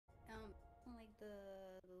the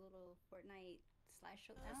little Fortnite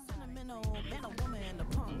slideshow. I don't know how to explain it. Man, a woman to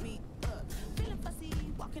pump me up. Feeling fussy,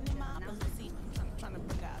 walking in my pussy. Trying to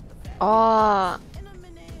bring out the fat. Oh, In a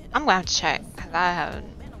minute, I'm gonna have to check because I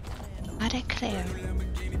haven't had a clue.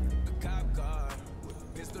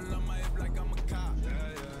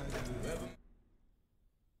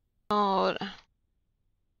 Oh,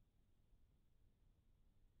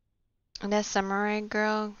 that samurai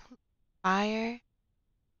girl, fire.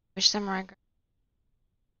 Which samurai girl?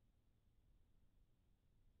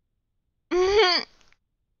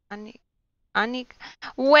 Ani,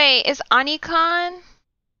 wait, is Anikon?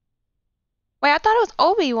 Wait, I thought it was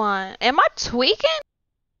Obi-Wan. Am I tweaking?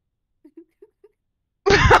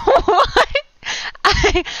 What?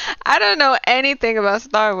 I don't know anything about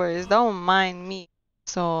Star Wars. Don't mind me.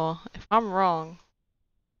 So if I'm wrong,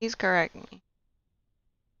 please correct me.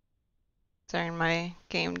 Turn my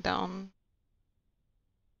game down.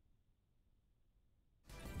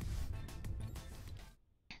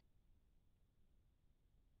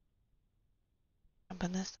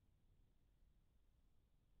 Open this.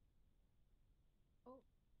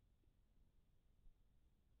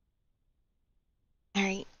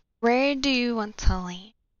 Alright, where do you want to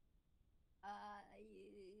land?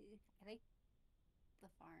 I think the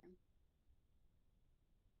farm.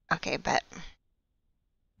 Okay, bet.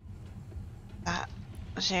 That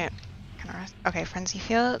shit. Kinda rest. Okay, Frenzy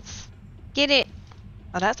Fields. Get it!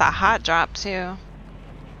 Oh, that's a hot drop too.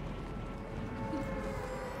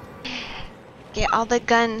 Get all the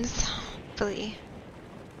guns, please.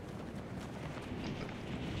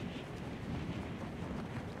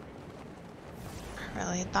 I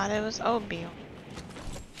really thought it was Obi.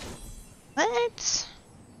 What?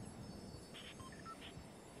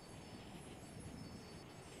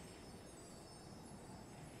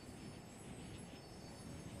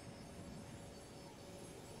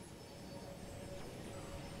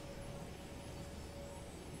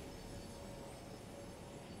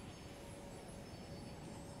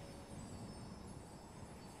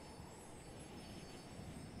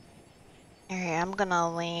 Alright, I'm gonna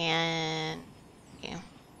land. Yeah.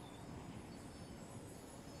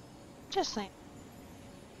 Just like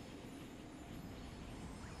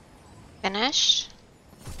finish.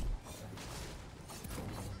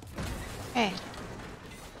 Hey.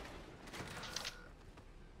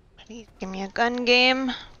 Please give me a gun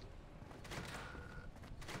game.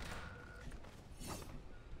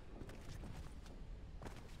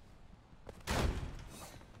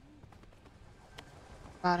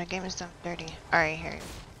 Wow, the game is done dirty. Alright, here.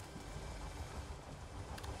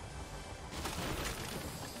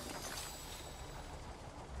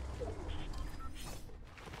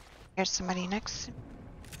 Here's somebody next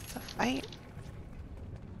to the fight.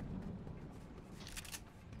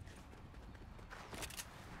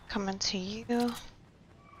 Coming to you.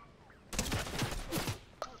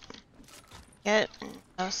 Get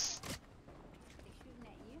us. They shooting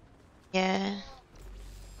at you? Yeah.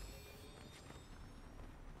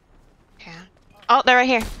 Okay. Oh, they're right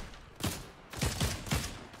here.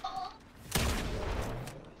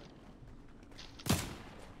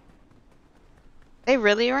 They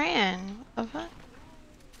really ran. What the fuck?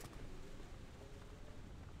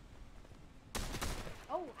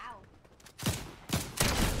 Oh, ow.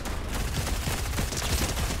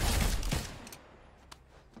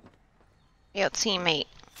 Yo, teammate.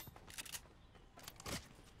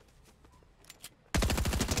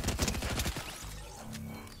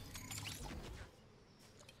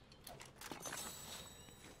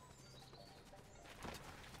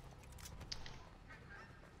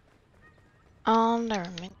 Never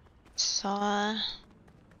mind. Saw.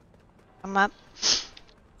 I'm up.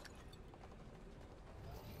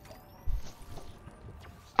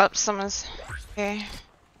 Oh, someone's here.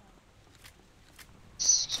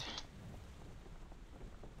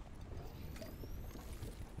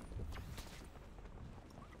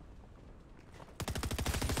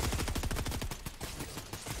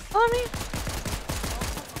 Oh, me.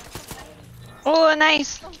 Oh,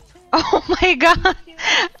 nice. Oh my god.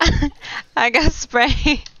 I got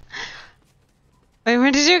sprayed. Wait,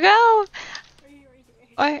 where did you go?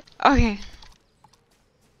 Wait, okay.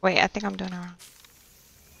 Wait, I think I'm doing it wrong.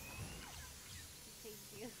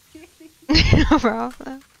 No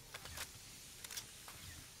problem.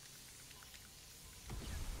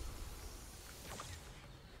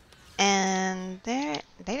 And they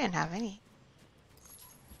didn't have any.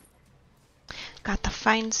 Got to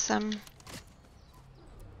find some.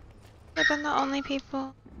 They've been the only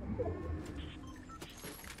people.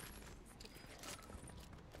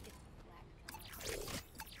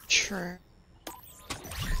 True.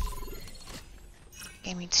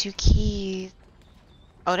 Gave me 2 keys.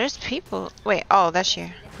 Oh, there's people. Wait, oh, that's you.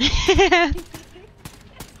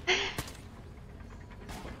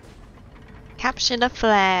 Capture the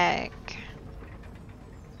flag.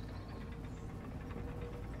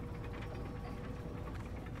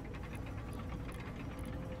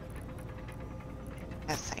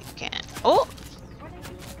 Yes, I can. Oh!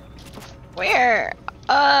 Where?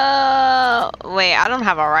 Wait, I don't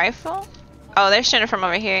have a rifle? Oh, they're shooting from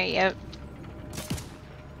over here, yep.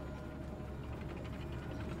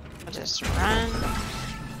 I'll just run.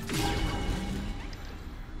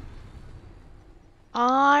 Oh,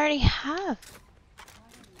 I already have.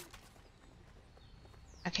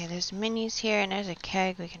 Okay, there's minis here and there's a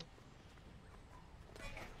keg we can...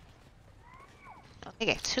 Oh, they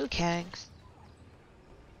get 2 kegs.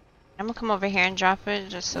 I'm gonna come over here and drop it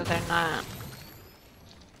just so they're not...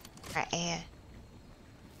 Right here.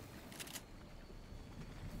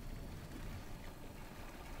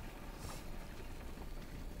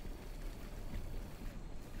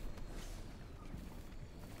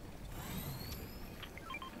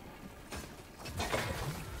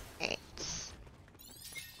 Great.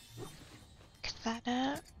 Pick that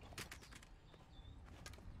up.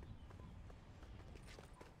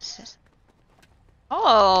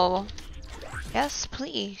 Oh! Yes,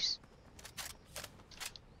 please.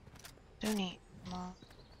 Donate more.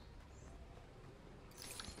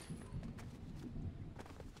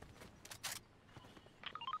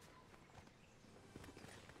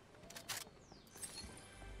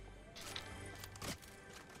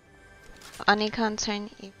 Any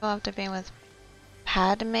content evil after being with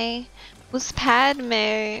Padme? Who's Padme?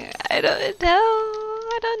 I don't know.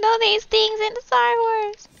 I don't know these things in Star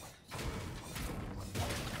Wars.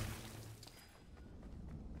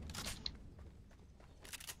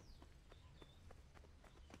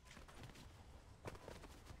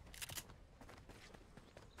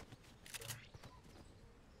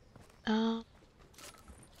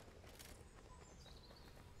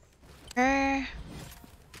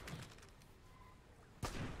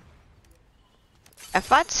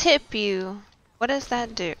 If I tip you, what does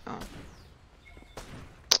that do?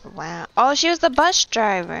 Wow. Oh, she was the bus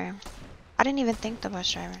driver. I didn't even think the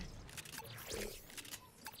bus driver.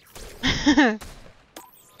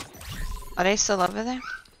 Are they still over there?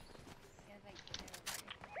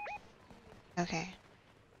 Okay.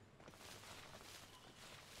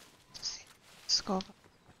 Let's see. Let's go.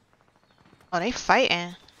 Oh, they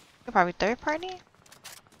fighting. They're probably third party?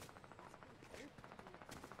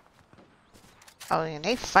 Oh, yeah,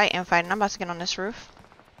 they fighting. I'm about to get on this roof.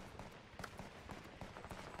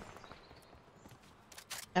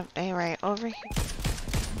 Yep, they right over here.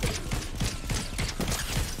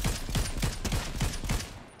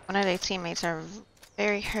 One of their teammates are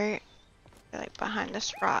very hurt. They're like behind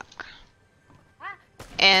this rock.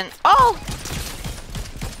 And oh!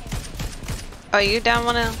 Oh, you down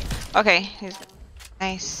one of them? Okay, he's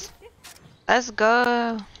nice. Let's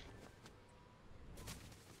go.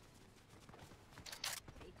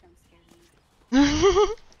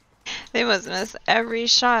 They must miss every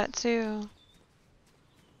shot too.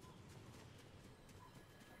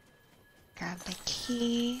 Grab the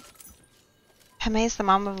key. Padme's the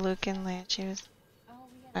mom of Luke and Leia. She was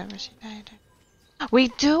whenever she died. We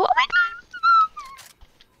do? Oh my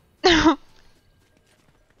god!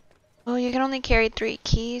 Oh, you can only carry 3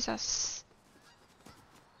 keys. That's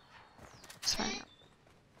fine.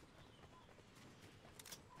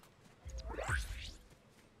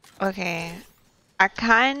 Okay. I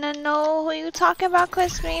kinda know who you talking about,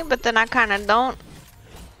 Crispy, but then I kinda don't.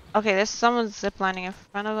 Okay, there's someone ziplining in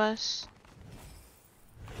front of us.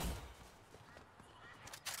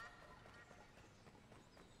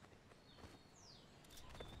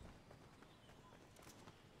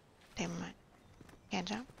 They might. Can't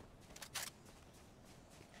jump.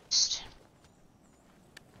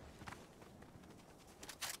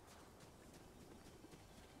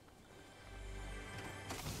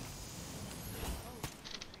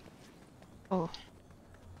 Oh.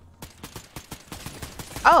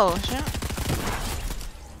 Oh, shit.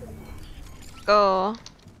 Go.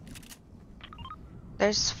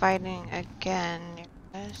 There's fighting again.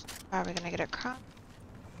 There's probably gonna get a crop.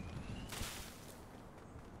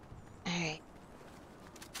 Alright.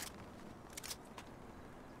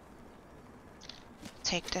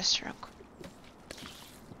 Take this real quick.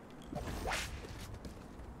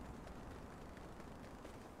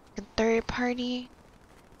 The third party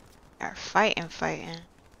are fighting.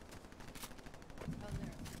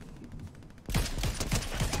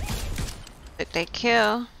 Did they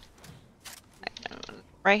kill?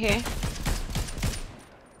 Right here.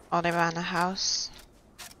 Oh, they're behind the house.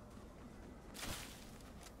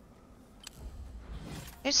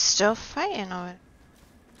 They're still fighting over it.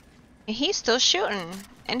 And he's still shooting.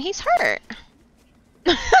 And he's hurt.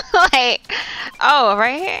 Like, oh,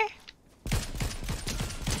 right here?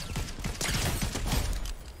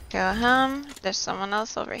 Kill him. There's someone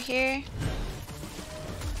else over here.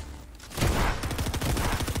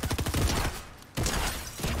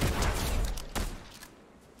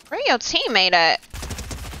 Where your teammate at?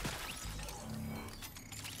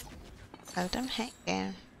 Oh, them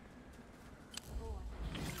hanging.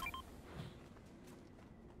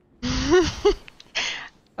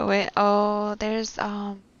 Oh wait, oh, there's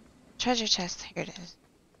treasure chest. Here it is.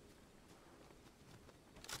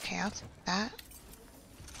 Okay, I'll take that.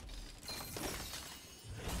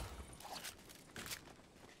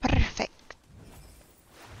 Perfect.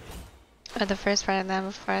 Oh, the first part of that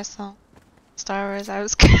before I saw Star Wars, I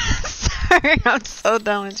was sorry, I'm so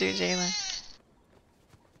done with you, Jalen.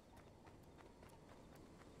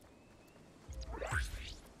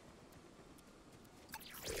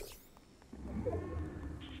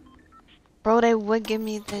 Bro, they would give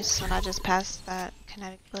me this when I just passed that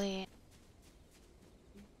kinetic blade.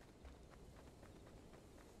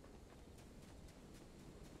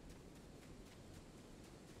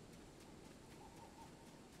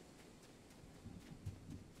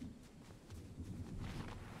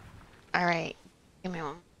 Alright, give me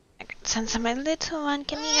one. I can sense my little one,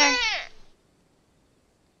 come here.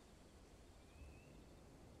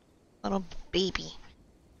 Little baby.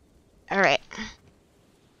 Alright.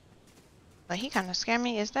 But he kind of scared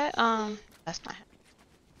me. Is that, that's not him.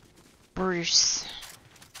 Bruce.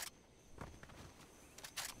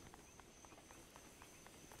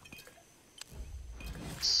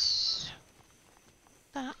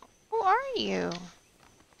 Who are you?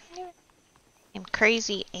 I'm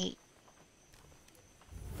Crazy 8.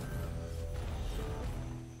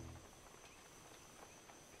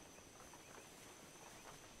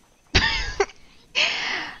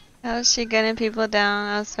 How's she getting people down?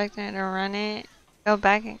 I was expecting her to run it. Go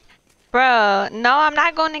back and... Bro, no, I'm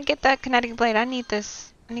not going to get that kinetic blade. I need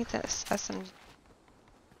this. I need this. That's some...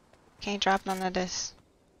 Can't drop none of this.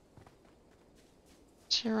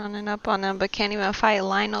 She running up on them, but can't even fight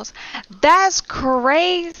Lionels. That's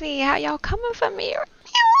crazy. How y'all coming for me?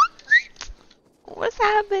 What's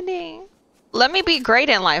happening? Let me be great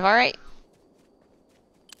in life, alright?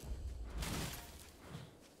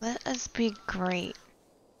 Let us be great.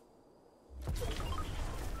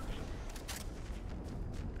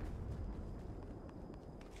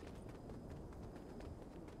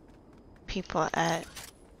 People at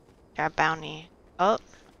our bounty. Oh,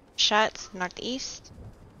 shots northeast.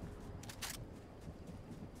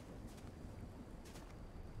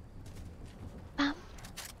 Bum,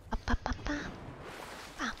 ba, ba, ba, ba.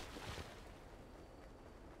 Bum.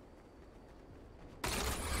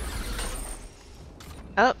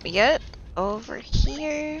 Oh, yep. Over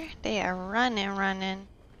here. They are running.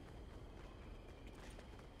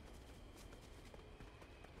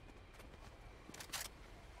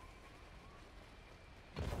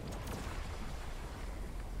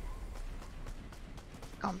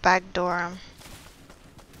 Gonna backdoor him.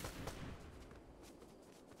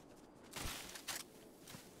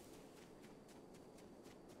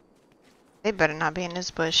 They better not be in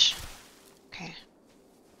this bush. Okay.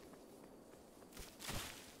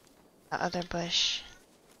 The other bush.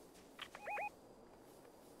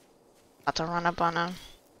 About to run up on him.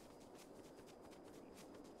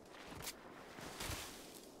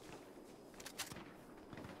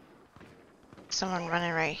 Someone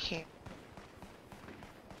running right here.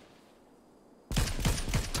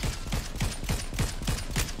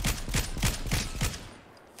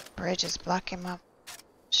 Bridge is blocking my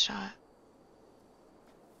shot.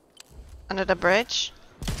 Under the bridge.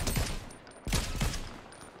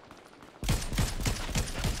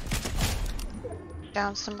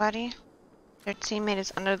 Down somebody. Their teammate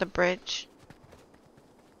is under the bridge.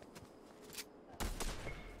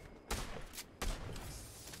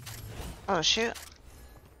 Oh shoot.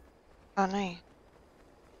 Oh no.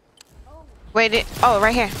 Wait, oh,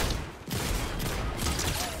 right here.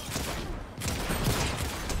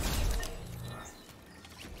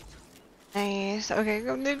 Nice. Okay,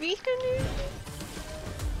 go to the beacon.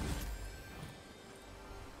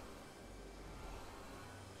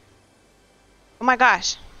 Oh my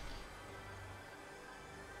gosh.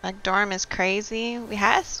 Like dorm is crazy. We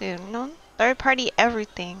has to, you know? Third party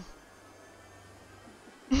everything.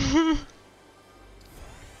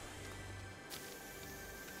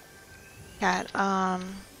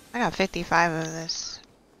 I got 55 of this.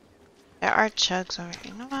 There are chugs over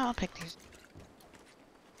here. You know what? I'll pick these.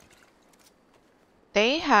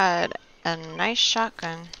 They had a nice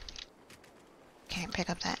shotgun. Can't pick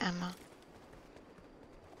up that ammo.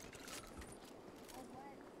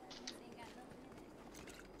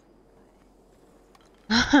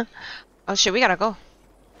 Oh shit, we gotta go.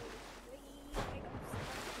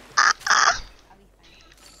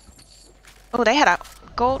 Oh, they had a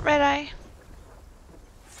gold red eye.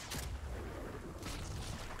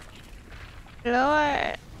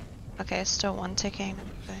 Lord. Okay, it's still one ticking.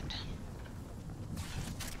 Good.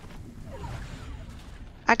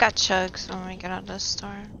 I got chugs when we get out of the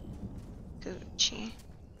store. Gucci.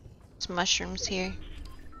 There's mushrooms here.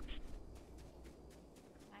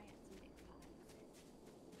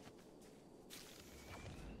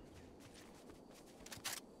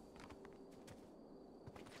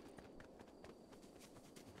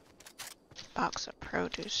 Box of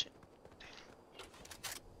produce.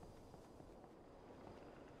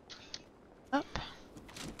 Up.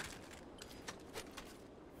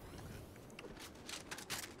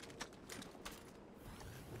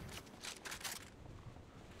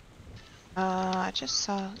 I just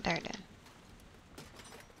saw. There it is.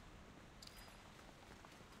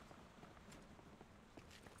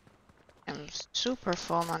 I'm super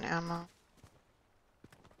full on ammo.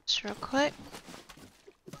 Just real quick.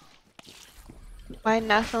 Why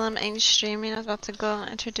Nephilim ain't streaming? I was about to go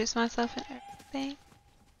introduce myself and everything.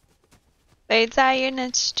 Wait, are you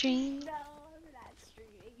not stream? No, I'm not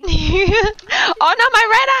streaming. Oh no, my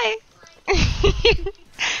red eye!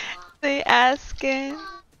 They asking.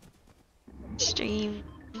 Stream.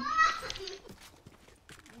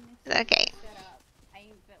 Okay. Shut up. I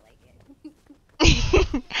ain't feel like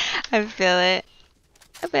it. I feel it.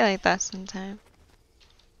 I feel like that sometimes.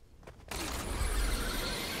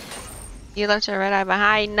 You left your red eye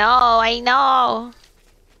behind. No, I know.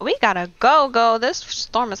 We gotta go. This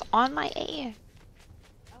storm is on my ass.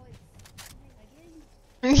 Oh,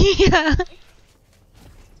 it's Yeah.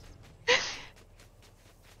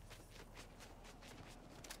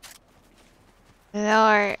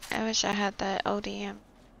 Lord, I wish I had that ODM.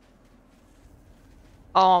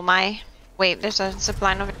 Oh my. Wait, there's a zip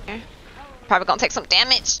line over here. Probably gonna take some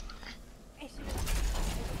damage.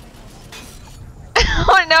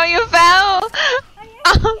 Oh no, you fell!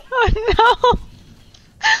 Oh no!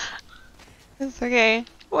 It's okay.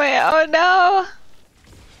 Wait, oh no!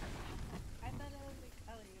 I thought it was like,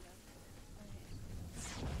 oh,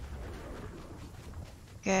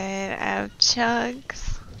 Good, I have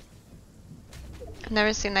chugs. I've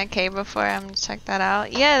never seen that cave before, I'm gonna check that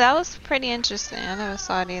out. Yeah, that was pretty interesting. I never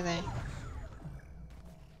saw it either.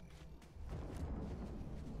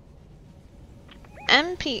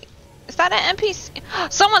 MP. Is that an NPC?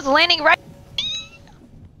 Someone's landing right.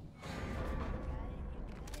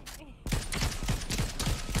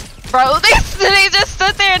 Bro, they just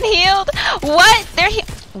stood there and healed. What?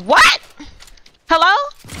 What? Hello?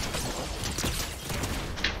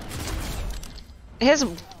 His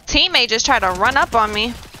teammate just tried to run up on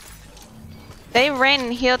me. They ran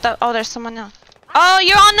and healed up. Oh, there's someone else. Oh,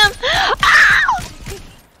 you're on them. Ow!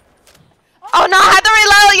 Oh no, I had to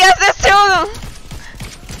reload. Yes, there's two of them.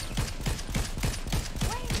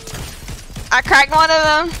 I cracked one of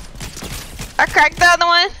them. I cracked the other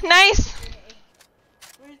one. Nice.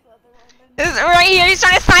 where's the other one? This is right here. He's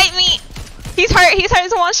trying to snipe me. He's hurt. He's hurt.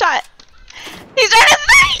 It's one shot. He's trying to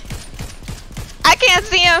snipe. I can't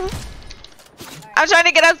see him. I'm trying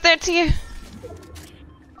to get up there to you.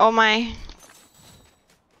 Oh my.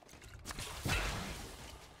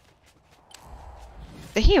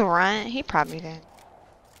 Did he run? He probably did.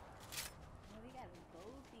 We got a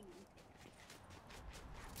gold thing.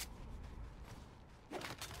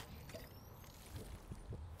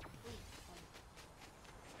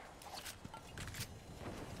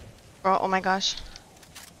 Bro, oh my gosh.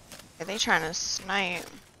 Are they trying to snipe?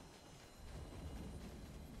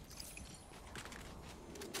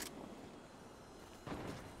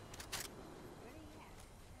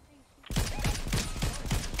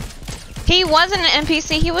 He wasn't an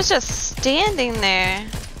NPC, he was just standing there.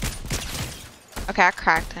 Okay, I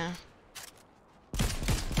cracked him.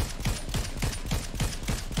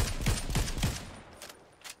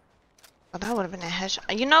 Oh, that would have been a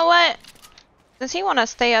headshot. You know what? Does he want to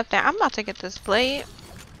stay up there? I'm about to get this blade.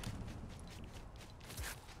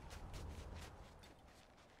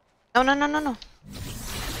 No, no, no, no, no.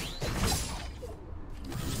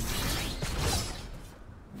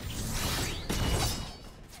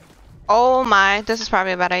 Oh my, this is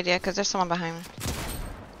probably a bad idea because there's someone behind me.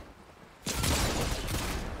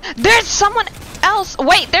 There's someone else.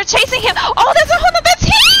 Wait, they're chasing him. Oh, there's a whole other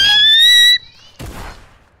team.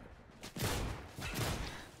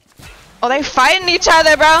 Oh, they fighting each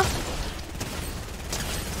other, bro.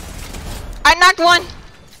 I knocked one.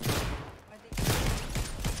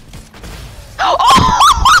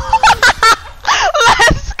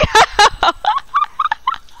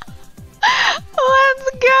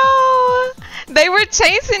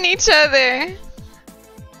 each other.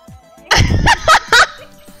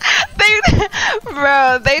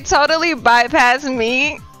 Bro, they totally bypassed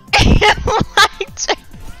me. Like,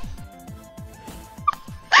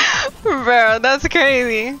 bro, that's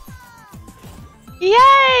crazy.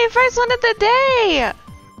 Yay! First one of the day!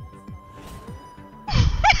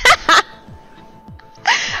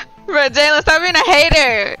 Bro, Jalen, stop being a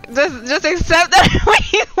hater. Just accept that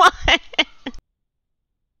we won.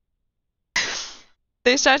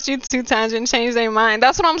 They shot you 2 times and changed their mind.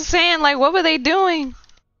 That's what I'm saying. Like, what were they doing?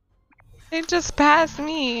 They just passed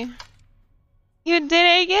me. You did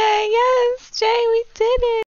it. Yeah, yes, Jay, we did it.